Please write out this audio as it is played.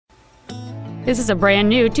This is a brand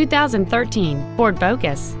new 2013 Ford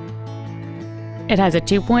Focus. It has a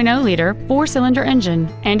 2.0-liter four-cylinder engine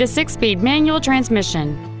and a 6-speed manual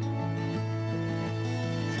transmission.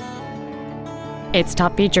 Its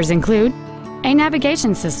top features include a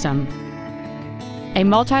navigation system, a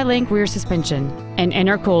multi-link rear suspension, an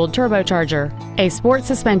intercooled turbocharger, a sport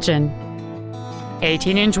suspension,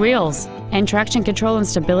 18-inch wheels, and traction control and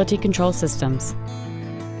stability control systems.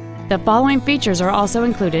 The following features are also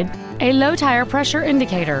included: a low tire pressure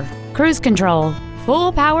indicator, cruise control,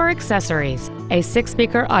 full power accessories, a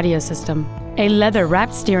 6-speaker audio system, a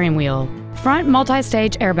leather-wrapped steering wheel, front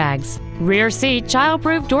multi-stage airbags, rear seat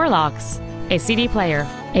child-proof door locks, a CD player,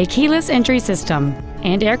 a keyless entry system,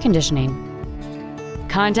 and air conditioning.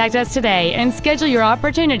 Contact us today and schedule your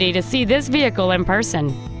opportunity to see this vehicle in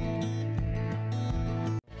person.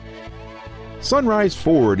 Sunrise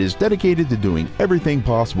Ford is dedicated to doing everything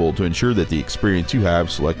possible to ensure that the experience you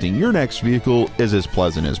have selecting your next vehicle is as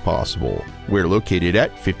pleasant as possible. We're located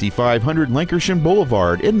at 5500 Lankershim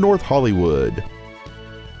Boulevard in North Hollywood.